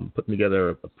putting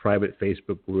together a private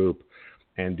Facebook group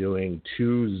and doing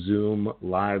 2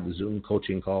 live Zoom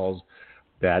coaching calls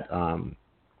that I'm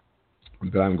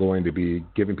going to be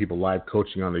giving people live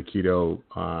coaching on the keto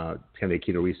 10-day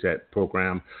keto reset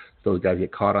program. So those guys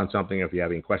get caught on something, if you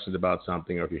have any questions about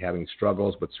something, or if you're having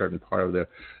struggles with certain part of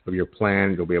your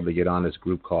plan, you'll be able to get on this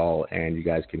group call, and you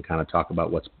guys can kind of talk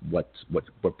about what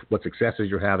successes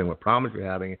you're having, what problems you're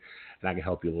having, and I can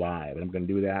help you live. And I'm going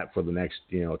to do that for the next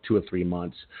 2 or 3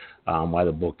 months while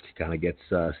the book kind of gets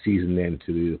seasoned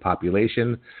into the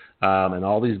population. And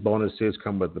all these bonuses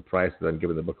come with the price that I'm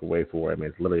giving the book away for. I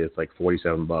mean, it's like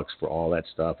 $47 for all that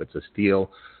stuff. It's a steal.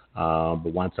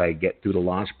 But once I get through the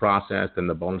launch process, then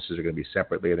the bonuses are going to be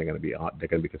separately. They're going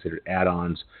to be considered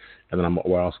add-ons, and then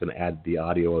we're also going to add the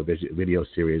audio or video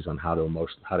series on how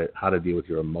to deal with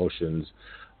your emotions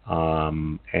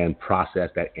and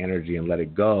process that energy and let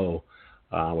it go,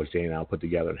 which Jane and I'll put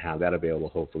together and have that available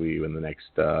hopefully in the next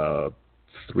 3-4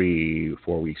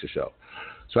 weeks or so.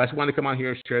 So I just wanted to come on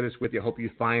here and share this with you. I hope you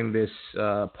find this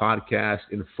podcast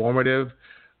informative.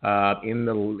 In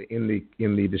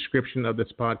the description of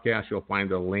this podcast, you'll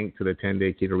find a link to the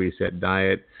 10-day keto reset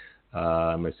diet.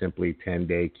 It's simply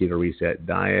 10-day keto reset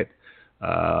diet.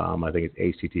 I think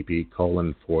it's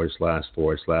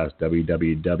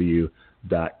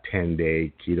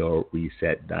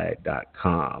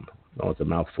http://www.10dayketoresetdiet.com. Oh, it's a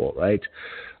mouthful, right?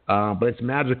 But it's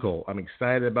magical. I'm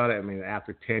excited about it. I mean,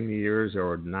 after 10 years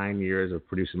or 9 years of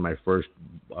producing my first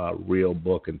real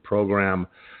book and program,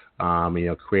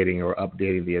 creating or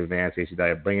updating the advanced AC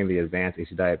diet, bringing the advanced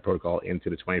AC diet protocol into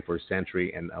the 21st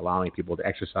century and allowing people to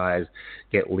exercise,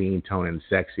 get lean, tone, and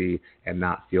sexy, and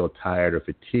not feel tired or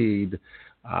fatigued.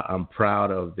 I'm proud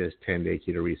of this 10-day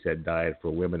keto reset diet for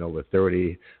women over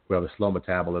 30 who have a slow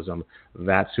metabolism.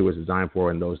 That's who it's designed for,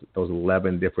 and those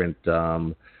 11 different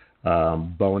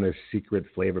bonus secret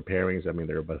flavor pairings. I mean,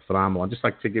 they're phenomenal. I'd just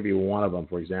like to give you one of them,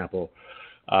 for example.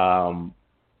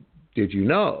 Did you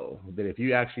know that if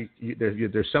you actually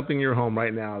there's something in your home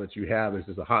right now that you have? This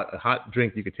is a hot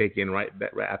drink you could take in right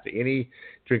after any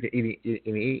drink,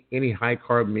 any high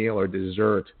carb meal or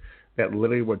dessert that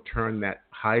literally would turn that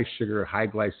high sugar, high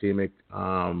glycemic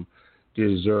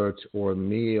dessert or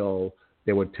meal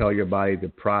that would tell your body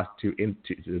to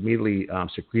immediately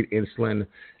secrete insulin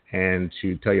and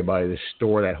to tell your body to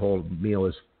store that whole meal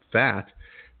as fat.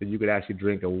 That you could actually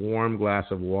drink a warm glass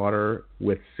of water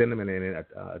with cinnamon in it,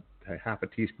 half a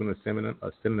teaspoon of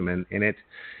cinnamon in it,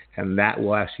 and that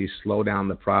will actually slow down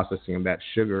the processing of that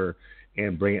sugar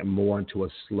and bring it more into a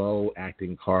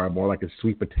slow-acting carb, more like a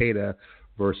sweet potato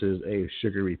versus a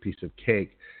sugary piece of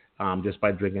cake, just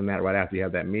by drinking that right after you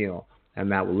have that meal. And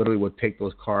that will take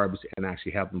those carbs and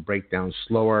actually have them break down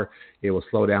slower. It will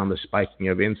slow down the spiking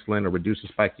of insulin or reduce the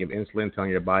spiking of insulin,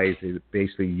 telling your body to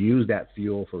basically use that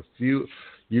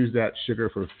sugar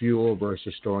for fuel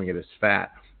versus storing it as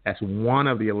fat. That's one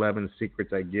of the 11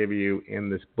 secrets I give you in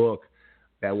this book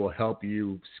that will help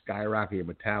you skyrocket your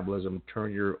metabolism,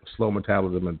 turn your slow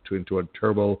metabolism into a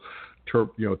turbo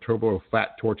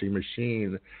fat torching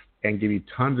machine, and give you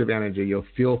tons of energy. You'll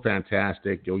feel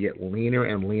fantastic. You'll get leaner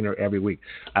and leaner every week.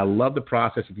 I love the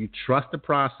process. If you trust the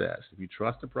process,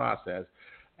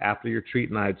 after your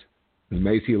treat nights, you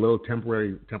may see a little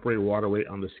temporary water weight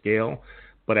on the scale,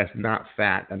 but that's not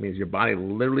fat. That means your body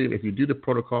literally, if you do the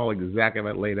protocol exactly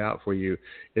as laid out for you,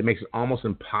 it makes it almost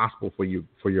impossible for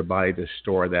your body to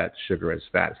store that sugar as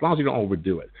fat, as long as you don't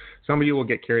overdo it. Some of you will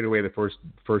get carried away the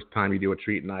first time you do a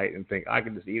treat night and think, I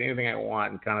can just eat anything I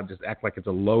want and kind of just act like it's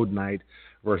a load night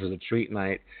versus a treat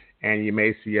night. And you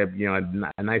may see a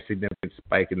nice significant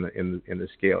spike in the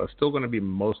scale. It's still going to be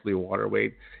mostly water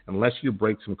weight unless you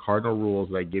break some cardinal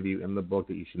rules that I give you in the book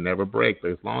that you should never break.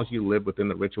 But as long as you live within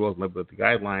the rituals, live with the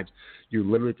guidelines, you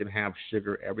literally can have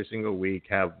sugar every single week,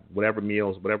 have whatever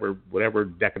meals, whatever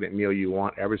decadent meal you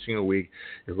want every single week,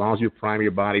 as long as you prime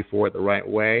your body for it the right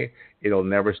way It'll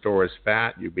never store as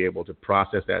fat. You'll be able to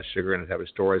process that sugar and have it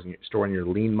store in your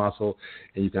lean muscle,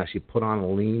 and you can actually put on a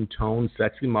lean, toned,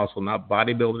 sexy muscle, not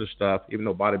bodybuilder stuff, even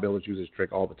though bodybuilders use this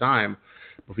trick all the time.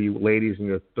 But for you ladies in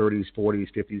your 30s, 40s,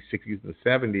 50s, 60s, and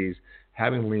 70s,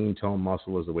 having lean, toned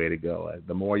muscle is the way to go.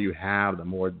 The more you have, the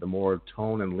more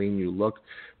toned and lean you look,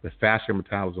 the faster your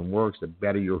metabolism works, the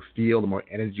better you'll feel, the more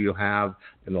energy you'll have,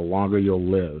 and the longer you'll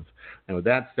live. And with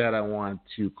that said, I want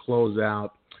to close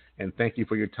out and thank you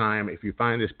for your time. If you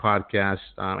find this podcast,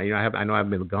 I know I've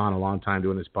been gone a long time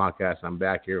doing this podcast. I'm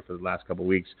back here for the last couple of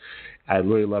weeks. I'd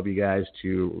really love you guys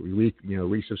to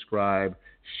resubscribe,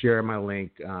 share my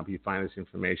link if you find this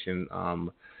information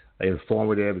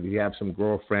informative. If you have some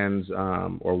girlfriends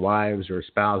or wives or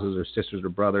spouses or sisters or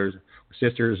brothers or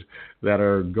sisters that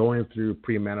are going through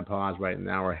premenopause right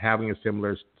now or having a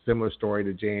similar story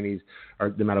to Janie's,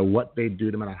 or no matter what they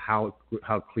do, no matter how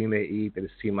clean they eat, they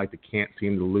just seem like they can't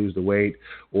seem to lose the weight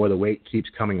or the weight keeps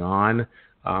coming on,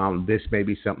 this may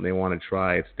be something they want to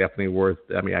try. It's definitely worth,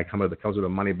 it comes with a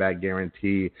money-back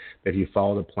guarantee that if you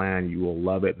follow the plan, you will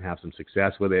love it and have some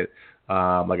success with it.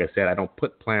 Like I said, I don't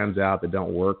put plans out that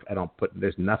don't work.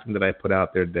 There's nothing that I put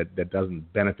out there that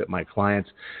doesn't benefit my clients.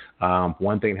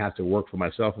 One thing has to work for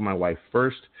myself and my wife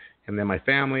first, and then my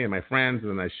family and my friends,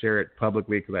 and then I share it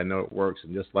publicly because I know it works.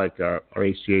 And just like our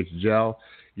HGH gel,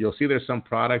 you'll see there's some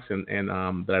products and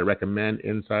that I recommend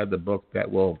inside the book that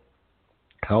will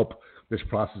help this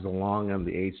process along, and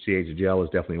the HGH gel is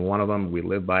definitely one of them. We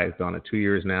live by it. It's on it 2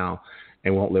 years now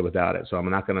and won't live without it. So I'm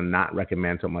not going to not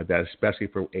recommend something like that, especially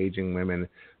for aging women,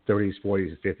 30s,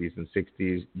 40s, 50s, and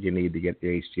 60s. You need to get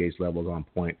the HGH levels on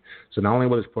point. So not only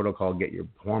will this protocol get your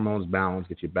hormones balanced,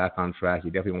 get you back on track, you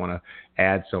definitely want to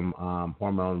add some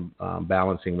hormone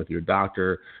balancing with your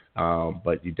doctor,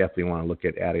 but you definitely want to look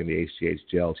at adding the HGH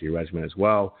gel to your regimen as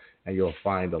well. And you'll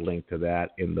find a link to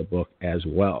that in the book as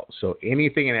well. So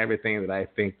anything and everything that I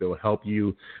think that will help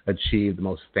you achieve the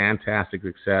most fantastic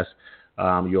success,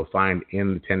 you'll find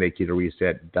in the 10-Day Keto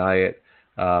Reset diet.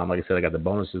 Like I said, I got the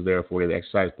bonuses there for you, the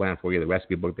exercise plan for you, the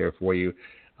recipe book there for you.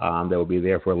 That will be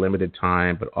there for a limited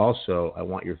time. But also, I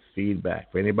want your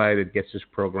feedback. For anybody that gets this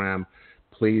program,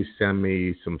 please send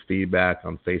me some feedback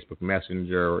on Facebook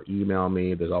Messenger or email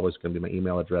me. There's always going to be my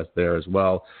email address there as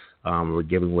well. We're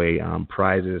giving away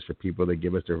prizes for people that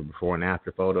give us their before and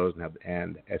after photos,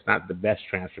 and it's not the best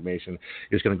transformation.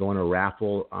 You're just going to go in a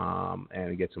raffle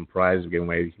and get some prizes. We're giving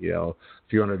away, a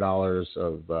few $100s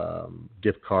of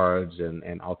gift cards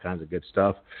and all kinds of good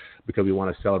stuff because we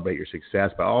want to celebrate your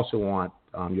success. But I also want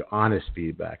your honest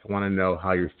feedback. I want to know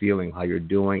how you're feeling, how you're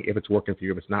doing, if it's working for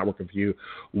you, if it's not working for you,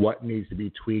 what needs to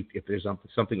be tweaked, if there's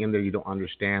something in there you don't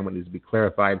understand, what needs to be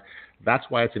clarified. That's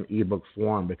why it's an ebook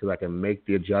form, because I can make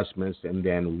the adjustments and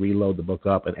then reload the book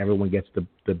up, and everyone gets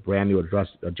the brand new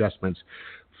adjustments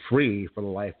free for the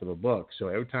life of the book. So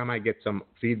every time I get some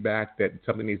feedback that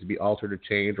something needs to be altered or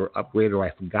changed or upgraded, or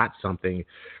I forgot something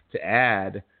to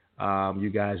add,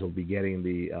 you guys will be getting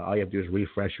all you have to do is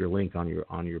refresh your link on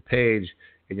your page,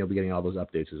 and you'll be getting all those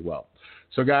updates as well.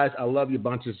 So, guys, I love you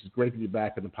bunches. It's great to be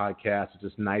back in the podcast. It's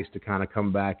just nice to kind of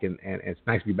come back, and it's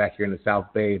nice to be back here in the South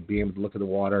Bay, being able to look at the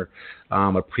water,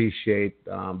 appreciate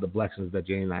the blessings that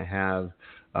Jane and I have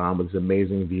with this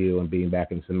amazing view, and being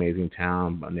back in this amazing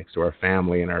town next to our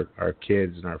family and our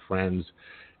kids and our friends.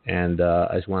 And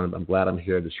I'm glad I'm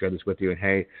here to share this with you. And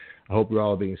hey, I hope you're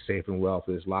all being safe and well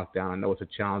through this lockdown. I know it's a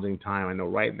challenging time. I know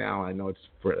right now,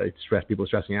 people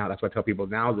stressing out. That's why I tell people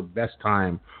now is the best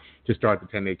time to start the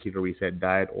 10-Day Keto Reset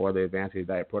diet or the Advanced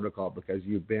Diet Protocol, because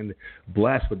you've been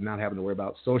blessed with not having to worry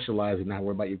about socializing, not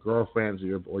worry about your girlfriends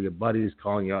or your buddies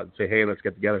calling you out and say, hey, let's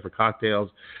get together for cocktails.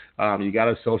 You got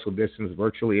to social distance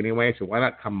virtually anyway, so why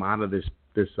not come out of this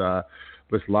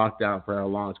lockdown for how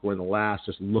long it's going to last,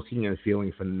 just looking and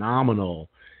feeling phenomenal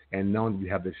and knowing that you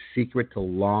have the secret to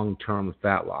long-term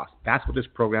fat loss. That's what this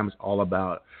program is all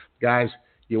about. Guys,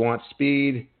 you want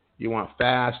speed, you want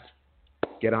fast,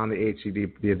 get on the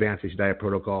HCD, the Advanced Diet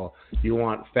Protocol. You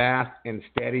want fast and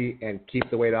steady and keep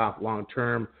the weight off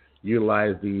long-term,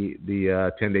 utilize the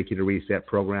 10-Day Keto Reset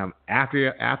program after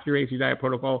your HCD Diet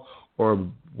Protocol, or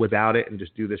without it, and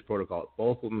just do this protocol.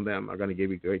 Both of them are going to give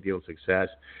you a great deal of success,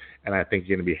 and I think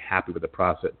you're going to be happy with the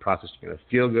process. You're going to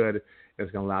feel good, and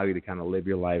it's going to allow you to kind of live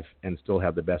your life and still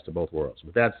have the best of both worlds.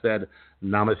 With that said,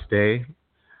 namaste.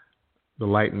 The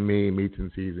light in me meets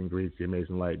and sees and greets the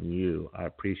amazing light in you. I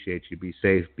appreciate you. Be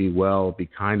safe, be well, be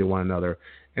kind to one another,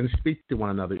 and speak to one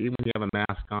another. Even when you have a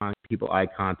mask on, people eye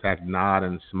contact, nod,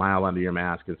 and smile under your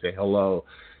mask and say hello.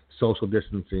 Social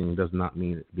distancing does not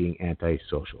mean being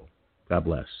antisocial. God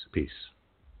bless. Peace.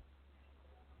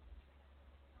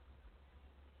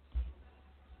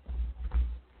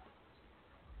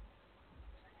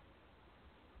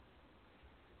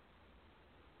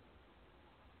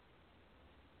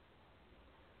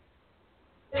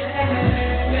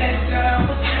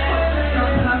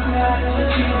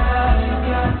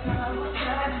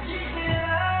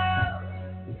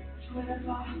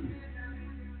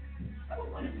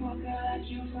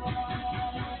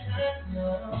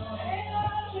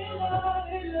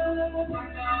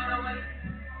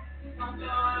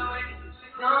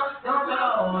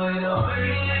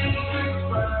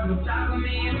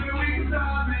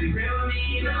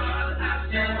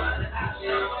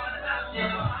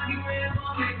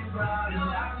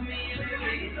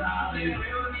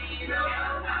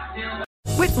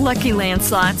 With Lucky Land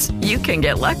Slots, you can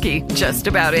get lucky just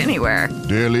about anywhere.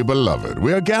 Dearly beloved,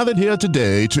 we are gathered here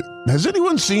today to... Has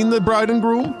anyone seen the bride and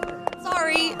groom?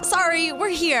 Sorry, we're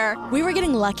here. We were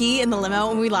getting lucky in the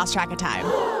limo and we lost track of time.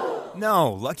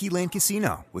 No, Lucky Land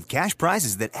Casino, with cash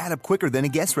prizes that add up quicker than a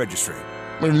guest registry.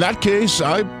 In that case,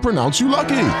 I pronounce you lucky.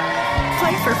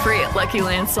 Play for free at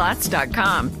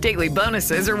LuckyLandSlots.com. Daily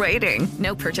bonuses are waiting.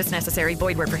 No purchase necessary.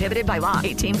 Void where prohibited by law.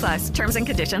 18+. Terms and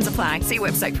conditions apply. See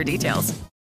website for details.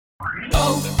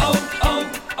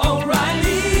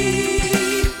 O'Reilly.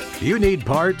 You need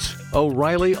parts?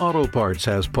 O'Reilly Auto Parts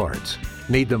has parts.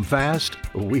 Need them fast?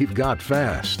 We've got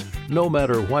fast. No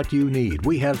matter what you need,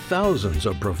 we have thousands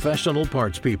of professional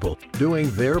parts people doing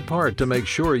their part to make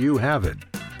sure you have it.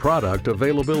 Product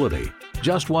availability.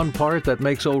 Just one part that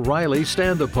makes O'Reilly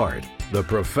stand apart. The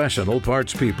professional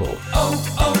parts people.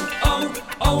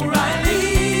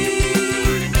 O'Reilly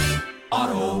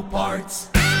Auto Parts.